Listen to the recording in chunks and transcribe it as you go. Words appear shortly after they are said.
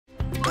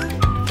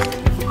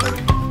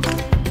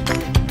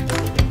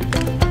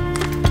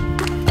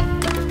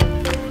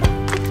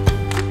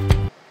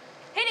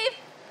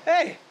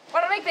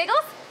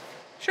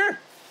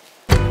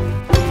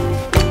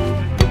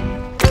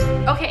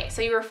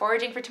we were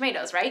foraging for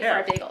tomatoes, right?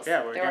 Yeah. For our bagels.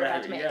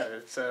 Yeah,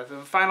 it's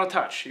the final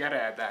touch. You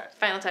gotta add that.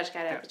 Final touch,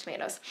 gotta add the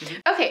tomatoes.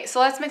 Okay, so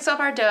let's mix up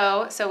our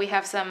dough. So we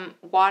have some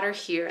water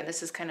here, and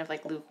this is kind of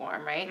like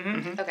lukewarm, right?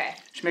 Okay.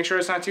 Just make sure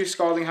it's not too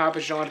scalding hot,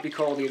 but you don't want it to be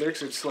cold either,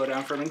 because it'd slow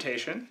down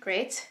fermentation.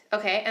 Great.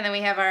 Okay, and then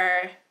we have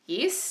our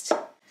yeast,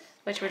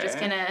 which we're just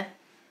gonna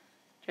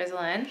drizzle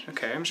in.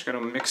 Okay, I'm just gonna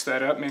mix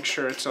that up, make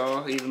sure it's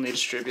all evenly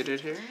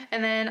distributed here.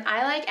 And then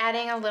I like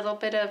adding a little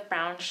bit of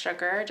brown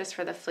sugar just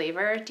for the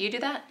flavor. Do you do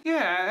that?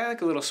 Yeah, I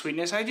like a little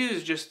sweetness. I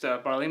do just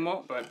barley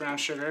malt, but brown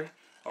sugar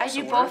also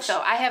I do works. both though.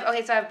 So I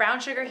have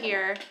brown sugar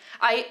here.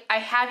 I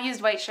have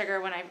used white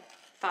sugar when I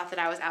thought that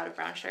I was out of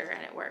brown sugar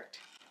and it worked.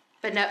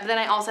 But no, then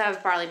I also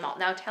have barley malt.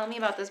 Now tell me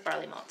about this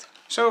barley malt.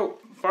 So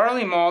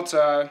barley malt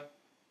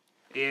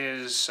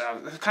is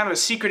kind of a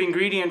secret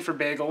ingredient for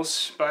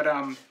bagels, but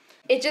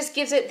it just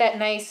gives it that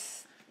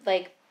nice,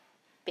 like,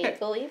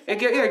 bagel-y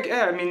flavor?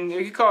 Yeah, I mean,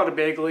 you could call it a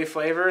bagel-y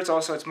flavor.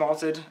 It's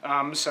malted,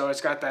 so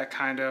it's got that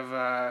kind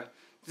of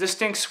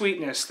distinct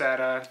sweetness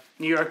that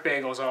New York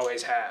bagels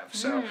always have.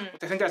 So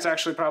I think that's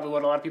actually probably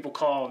what a lot of people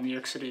call New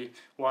York City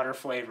water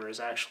flavor is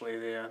actually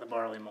the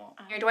barley malt.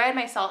 Here, do I add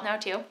my salt now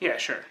too? Yeah,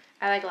 sure.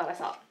 I like a lot of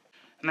salt.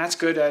 And that's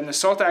good. And the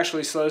salt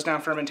actually slows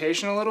down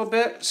fermentation a little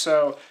bit,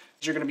 so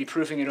you're going to be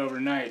proofing it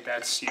overnight.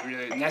 That's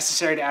really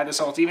necessary to add the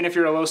salt. Even if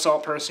you're a low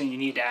salt person, you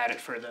need to add it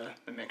for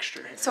the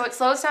mixture here. So it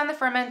slows down the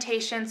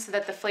fermentation so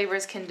that the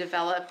flavors can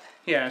develop.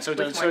 Yeah, so it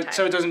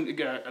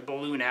doesn't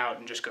balloon out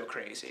and just go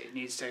crazy. It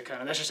needs to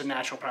that's just a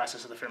natural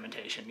process of the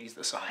fermentation. It needs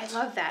the salt. I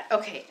love that.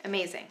 Okay,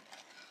 amazing.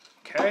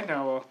 Okay,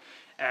 now we'll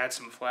add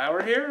some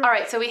flour here. All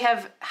right, so we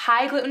have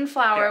high gluten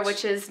flour, Yes.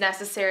 which is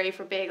necessary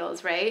for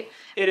bagels, right?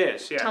 It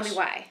is, yes. Tell me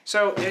why.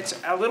 So it's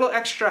a little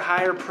extra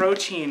higher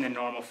protein than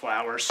normal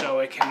flour, so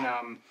it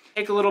can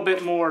take a little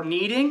bit more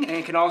kneading, and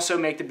it can also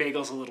make the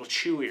bagels a little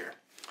chewier.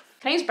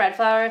 Can I use bread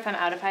flour if I'm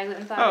out of high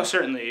gluten flour? Oh,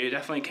 certainly, you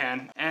definitely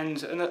can.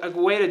 And a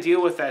way to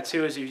deal with that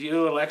too is if you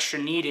do a little extra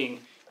kneading,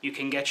 you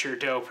can get your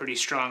dough pretty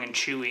strong and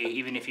chewy,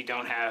 even if you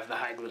don't have the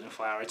high gluten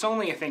flour. It's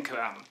only, I think,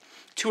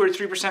 2 or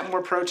 3%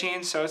 more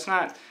protein, so it's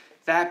not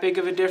that big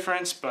of a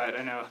difference, but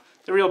I know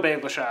the real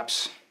bagel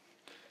shops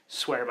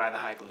swear by the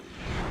high gluten.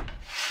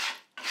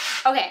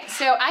 Okay,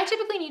 so I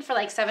typically need for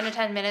like 7 to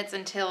 10 minutes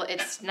until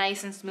it's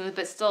nice and smooth,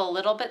 but still a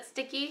little bit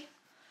sticky.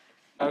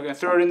 I'm gonna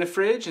throw it in the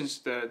fridge, and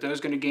the dough's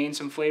gonna gain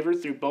some flavor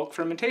through bulk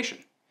fermentation.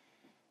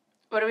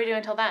 What do we do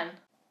until then?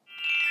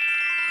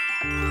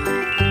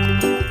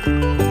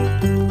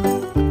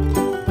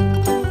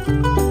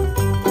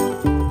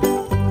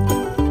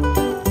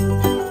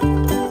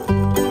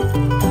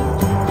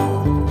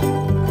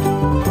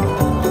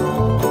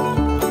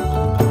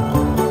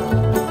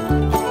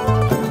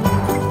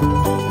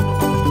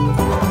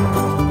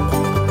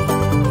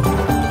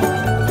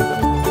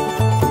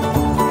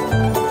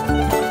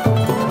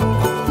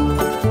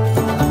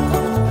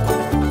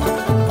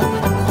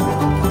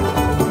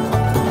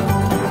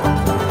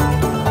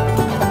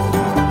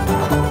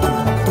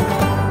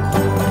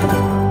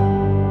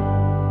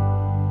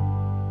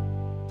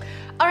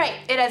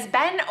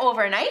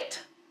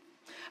 Overnight.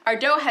 Our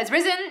dough has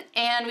risen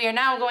and we are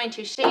now going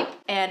to shape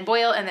and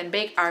boil and then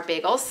bake our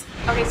bagels.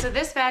 Okay, so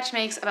this batch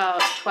makes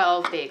about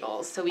 12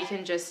 bagels, so we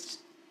can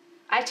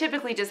I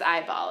typically just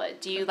eyeball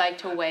it. Do you like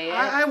to weigh it?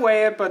 I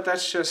weigh it, but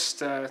that's just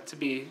to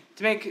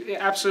make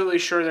absolutely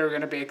sure they're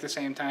going to bake the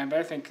same time, but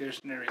I think there's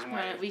no reason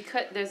why. We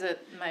could,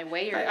 my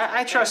weigher.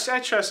 I trust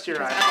your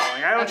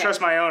eyeballing. I don't trust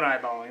my own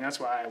eyeballing, that's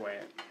why I weigh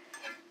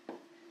it.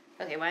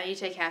 Okay, why don't you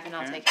take half and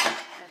I'll take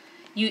half.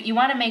 You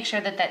want to make sure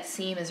that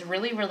seam is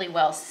really, really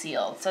well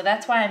sealed. So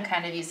that's why I'm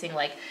kind of using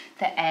like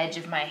the edge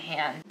of my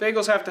hand.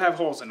 Bagels have to have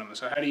holes in them,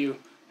 so how do you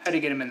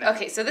get them in there?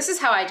 Okay, so this is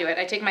how I do it.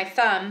 I take my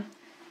thumb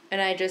and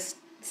I just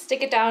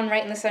stick it down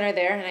right in the center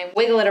there and I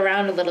wiggle it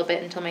around a little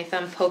bit until my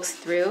thumb pokes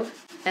through.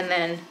 And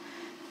then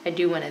I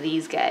do one of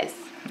these guys.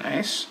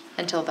 Nice.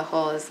 Until the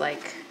hole is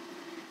like,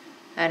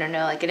 I don't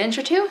know, like an inch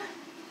or two.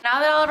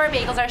 Now that all of our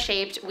bagels are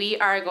shaped, we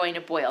are going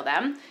to boil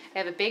them. I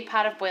have a big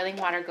pot of boiling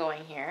water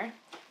going here.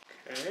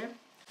 Okay.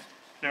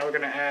 Now we're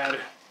going to add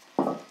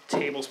a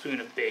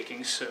tablespoon of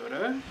baking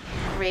soda.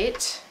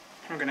 Great.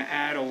 I'm going to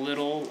add a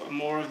little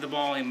more of the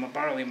barley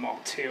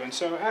malt too. And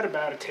so add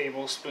about a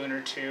tablespoon or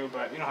two,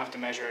 but you don't have to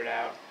measure it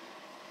out.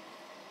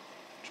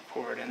 Just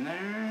pour it in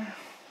there.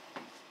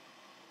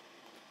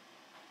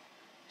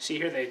 See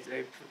here,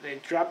 they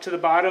drop to the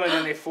bottom and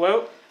then they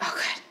float. Oh,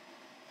 good.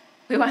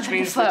 We want them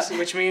to float.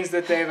 Which means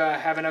that they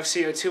have enough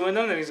CO2 in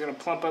them that it's going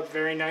to plump up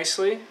very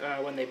nicely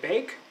when they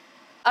bake.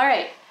 All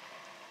right.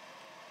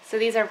 So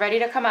these are ready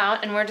to come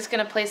out, and we're just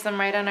going to place them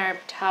right on our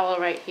towel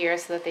right here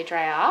so that they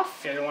dry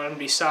off. Yeah, you don't want them to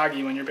be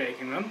soggy when you're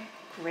baking them.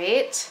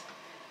 Great.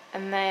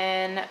 And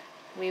then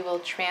we will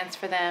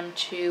transfer them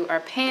to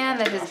our pan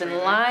that has been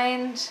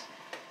lined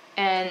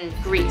and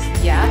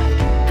greased, yeah?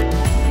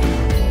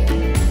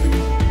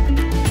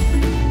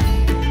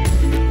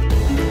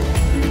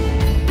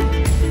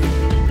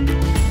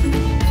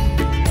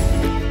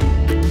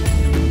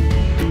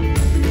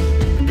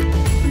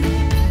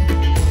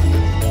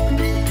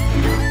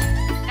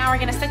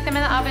 We're gonna stick them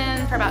in the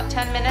oven for about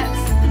 10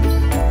 minutes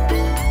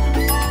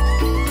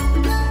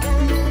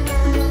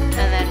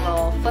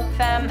flip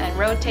them and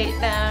rotate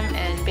them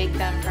and bake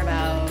them for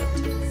about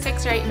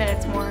 6 or 8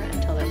 minutes more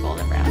until they're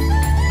golden brown.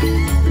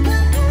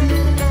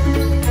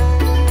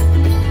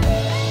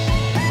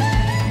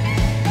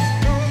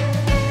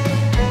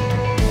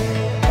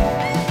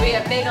 We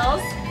have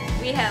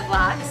bagels, we have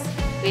lox,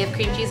 we have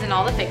cream cheese and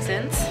all the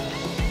fixins.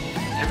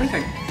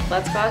 Everything.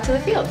 Let's go out to the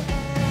field.